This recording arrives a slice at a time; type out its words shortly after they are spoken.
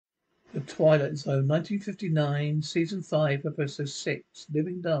The Twilight Zone, 1959, Season 5, Episode 6,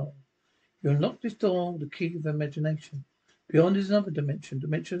 Living Doll. You unlock this door with the key of imagination. Beyond is another dimension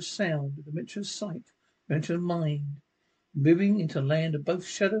of sound, a dimension of sight, a dimension of mind. Moving into a land of both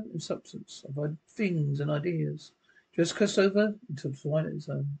shadow and substance, of things and ideas. Just crossed over into the Twilight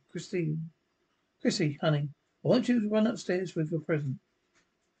Zone. Christie, honey, I want you to run upstairs with your present.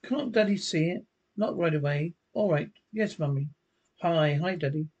 Can't Daddy see it? Not right away. All right. Yes, Mummy. Hi,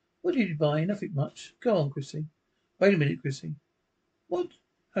 Daddy. What did you buy? Nothing much. Go on, Chrissy. Wait a minute, Chrissy. What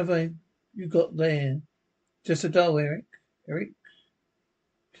you got there? Just a doll, Eric. Eric?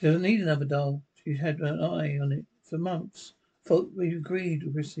 She doesn't need another doll. She's had an eye on it for months. Thought we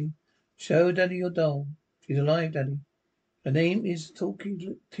agreed, Chrissy. Show Daddy your doll. She's alive, Daddy. Her name is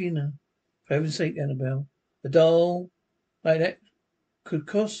Talky Tina. For heaven's sake, Annabelle. A doll like that could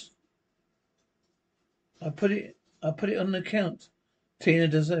cost. I put it on the account. Tina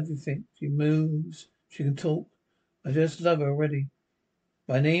does everything. She moves. She can talk. I just love her already.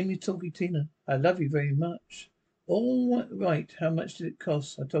 My name is Talky Tina. I love you very much. All right. How much did it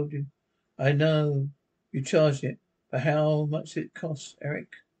cost? I told you. I know you charged it, but how much did it cost, Eric?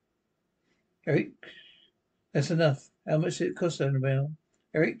 Eric, that's enough. How much did it cost, Annabelle?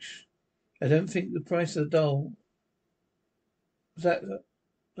 Eric, I don't think the price of the doll that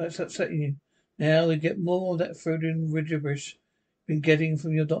that's upsetting you. Now we get more of that Freudian gibberish you've been getting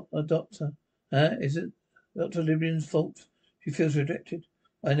from your doctor. Huh? Is it Dr. Libyan's fault? She feels rejected.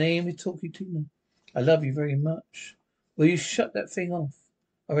 My name is Talky Tina. I love you very much. Will you shut that thing off?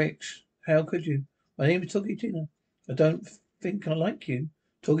 Rich, how could you? My name is Talky Tina. I don't think I like you.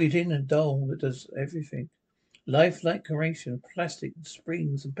 Talky Tina, a doll that does everything. Lifelike creation, plastic and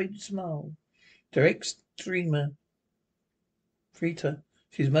springs and painted smile. Direct streamer, Frita.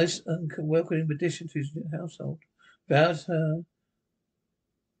 She's most welcoming addition to his household. Without her,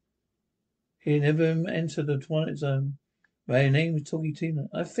 he never entered the Twilight Zone. My name is Talky Tina.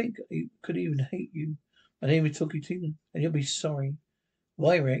 I think I could even hate you. My name is Talky Tina, and you'll be sorry.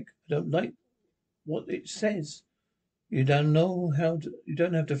 Why, Rick? I don't like what it says. You don't know how to. You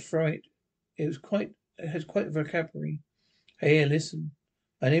don't have to throw it. It has quite a vocabulary. Hey, listen.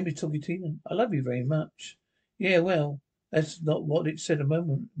 My name is Talky Tina. I love you very much. Yeah, well, that's not what it said a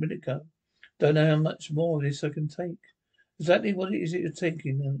minute ago. Don't know how much more of this I can take. Exactly what is it you're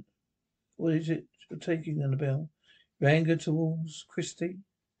taking? And what is it you're taking, Annabelle? Your anger towards Christie?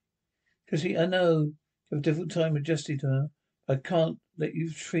 Christie, I know you have a difficult time adjusting to her. I can't let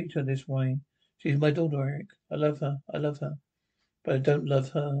you treat her this way. She's my daughter, Eric. I love her. But I don't love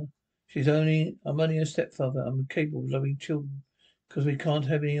her. I'm only a stepfather. I'm incapable of loving children because we can't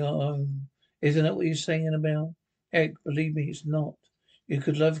have any of our own. Isn't that what you're saying, Annabelle? Eric, believe me, it's not. You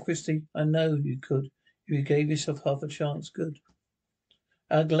could love Christie. I know you could. If you gave yourself half a chance, good.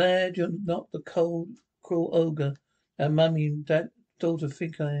 I'm glad you're not the cold, cruel ogre that Mummy and daughter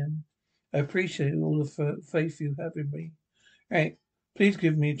think I am. I appreciate all the faith you have in me. Eric, please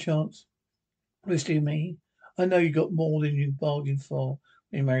give me a chance. Christie and me. I know you got more than you bargained for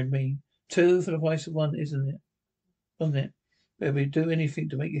when you married me. Two for the price of one, isn't it? Wasn't it? But we'd do anything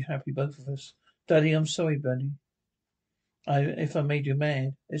to make you happy, both of us. Daddy, I'm sorry, Daddy. If I made you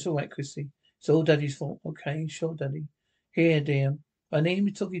mad. It's all right, Christie. It's all Daddy's fault. Okay, sure, Daddy. Here, dear. My name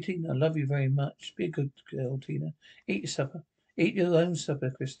is Talky Tina. I love you very much. Be a good girl, Tina. Eat your supper. Eat your own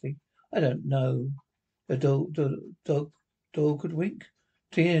supper, Christie. I don't know. The dog could wink.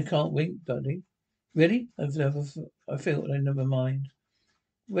 Tina can't wink, Daddy. Really? I feel I never mind.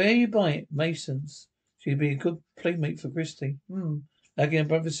 Where you buy it? Mason's. She'd be a good playmate for Christie. Like a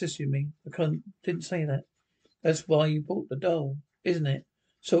brother sister, you mean? Didn't say that. That's why you bought the doll, isn't it?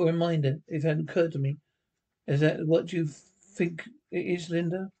 Sort of reminder. It hadn't occurred to me. Is that what you think it is,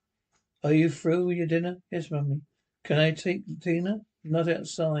 Linda? Are you through with your dinner? Yes, Mummy. Can I take Tina? Not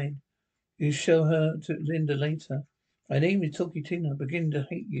outside. You show her to Linda later. My name is Talky Tina. I'm beginning to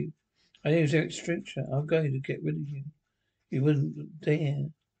hate you. My name is Erich Streator. I'm going to get rid of you. You wouldn't dare.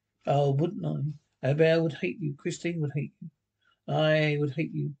 Oh, wouldn't I? Annabelle would hate you. Christine would hate you. I would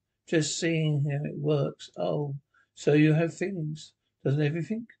hate you. Just seeing how it works. Oh, so you have feelings. Doesn't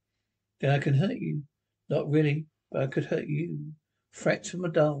everything? Then I can hurt you. Not really, but I could hurt you. Threats from a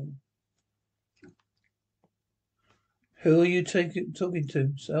doll. Who are you talking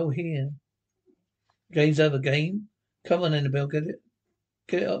to? So here. Game's over. Game? Come on, Annabelle, get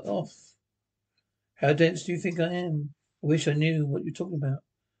it off. How dense do you think I am? I wish I knew what you're talking about.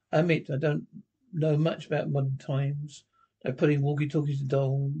 I admit I don't know much about modern times. Like putting walkie-talkies to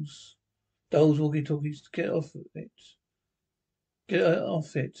dolls. Dolls, walkie-talkies. Get off it. Get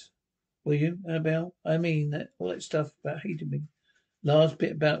off it. Will you, Annabelle? I mean that all that stuff about hating me. Last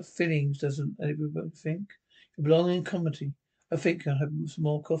bit about feelings, doesn't everybody think? You belong in comedy. I think I'll have some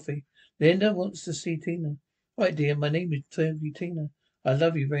more coffee. Linda wants to see Tina. Right, dear, my name is Talky Tina. I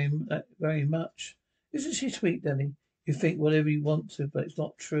love you very much. Isn't she sweet, Danny? You think whatever you want to, but it's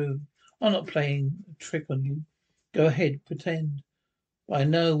not true. I'm not playing a trick on you. Go ahead, pretend. But I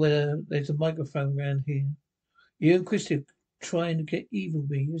know whether there's a microphone round here. You and Christie are trying to get even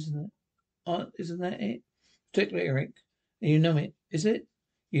with me, isn't it? Isn't that it? Particularly Eric. And you know it, is it?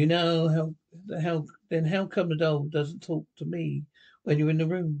 You know how come the doll doesn't talk to me when you're in the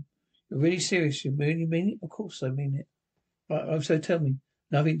room? You're really serious, you really mean it? Of course I mean it. Right, so tell me.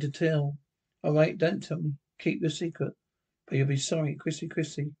 Nothing to tell. All right, don't tell me. Keep your secret. But you'll be sorry, Christie.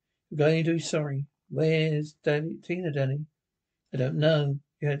 You're going to be sorry. Where's Tina, Daddy? I don't know.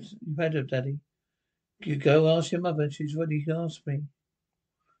 You've had her, Daddy. You go ask your mother. She's already asked me.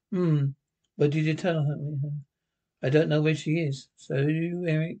 What did you tell her? I don't know where she is. So do you,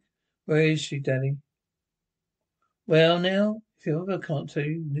 Eric? Where is she, Daddy? Well, now, if your mother can't tell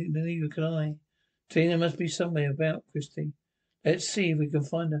you, neither can I. Tina must be somewhere about, Christie. Let's see if we can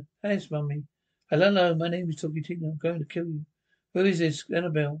find her. Yes, Mummy. Hello, my name is Talky Tina. I'm going to kill you. Who is this?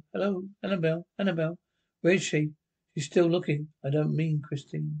 Annabelle. Hello, Annabelle. Where is she? She's still looking. I don't mean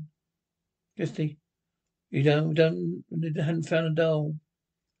Christine. Christie, you hadn't found a doll.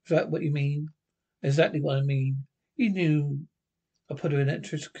 Is that what you mean? Exactly what I mean. You knew I put her in that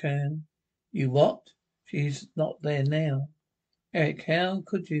trash can. You what? She's not there now. Eric, how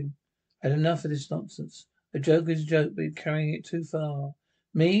could you? I had enough of this nonsense. A joke is a joke, but you're carrying it too far.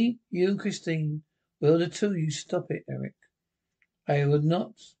 Me, you and Christine. Will the two of you stop it, Eric? I would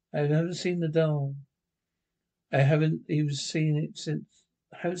not. I haven't seen the doll. I haven't even seen it since.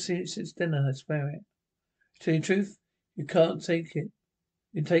 I haven't seen it since dinner. I swear it. To tell you the truth, you can't take it.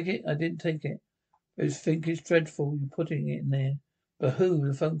 You take it? I didn't take it. I think it's dreadful you putting it in there. But who?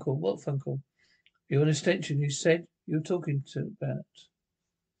 The phone call? What phone call? Your extension you said you were talking to about.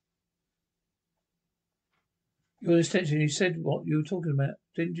 Your extension you said what you were talking about.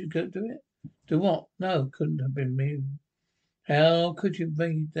 Didn't you go do it? Do what? No, couldn't have been me. How could you have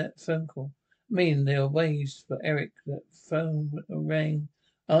made that phone call? I mean, there are ways for Eric. That phone rang,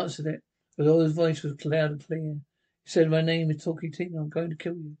 answered it, but all his voice was loud and clear. He said, "My name is Talky Tina. I'm going to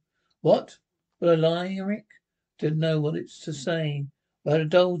kill you." What? Will I lie, Eric? Didn't know what it's to say. Well, the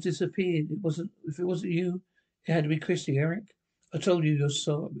doll disappeared. If it wasn't you, it had to be Christie, Eric. I told you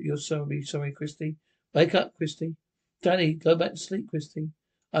you're sorry, Christie. Wake up, Christie. Daddy, go back to sleep, Christie.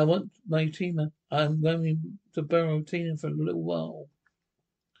 I want my Tina. I'm going to borrow Tina for a little while.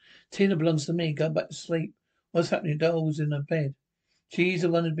 Tina belongs to me. Go back to sleep. What's happening? Doll's in her bed. She's the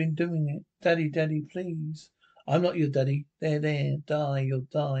one who's been doing it. Daddy, please. I'm not your daddy. There. Die. You'll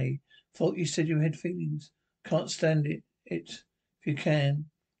die. Thought you said you had feelings. Can't stand it. If you can.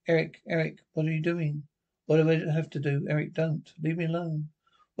 Eric, what are you doing? What do I have to do? Eric, don't. Leave me alone.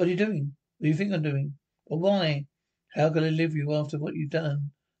 What are you doing? What do you think I'm doing? But why? How could I live you after what you've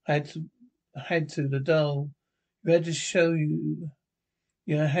done? I had to, the doll. You had to show you.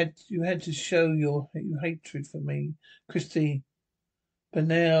 You had to show your hatred for me, Christie. But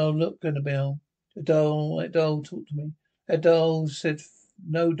now look, Annabelle. That doll talked to me. That doll said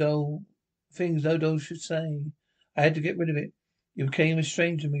things no doll should say. I had to get rid of it. You became a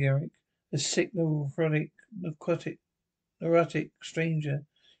stranger to me, Eric. A sick, neurotic stranger.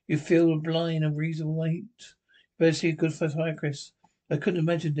 You feel a blind, unreasonable hate. You better see a good psychiatrist. I couldn't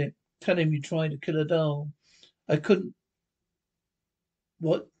imagine it. Tell him you tried to kill a doll. I couldn't.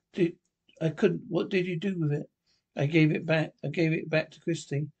 What did What did you do with it? I gave it back. To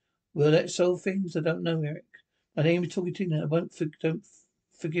Christie. Will that solve things? I don't know, Eric. My name is Talky Tina. Don't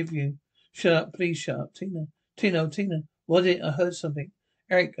forgive you. Shut up, please shut up, Tina. Tina. What is it? I heard something.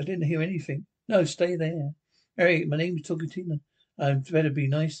 Eric, I didn't hear anything. No, stay there. Eric, my name is Talky Tina. Better be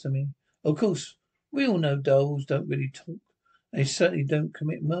nice to me. Of course, we all know dolls don't really talk. They certainly don't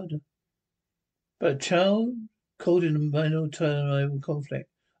commit murder. But a child caught in a minor turn conflict.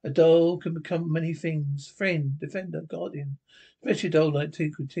 A doll can become many things. Friend, defender, guardian. Especially a doll like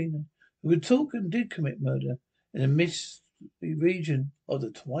Talky Tina, who could talk and did commit murder in the misty region of the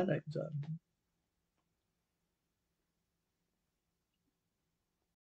Twilight Zone.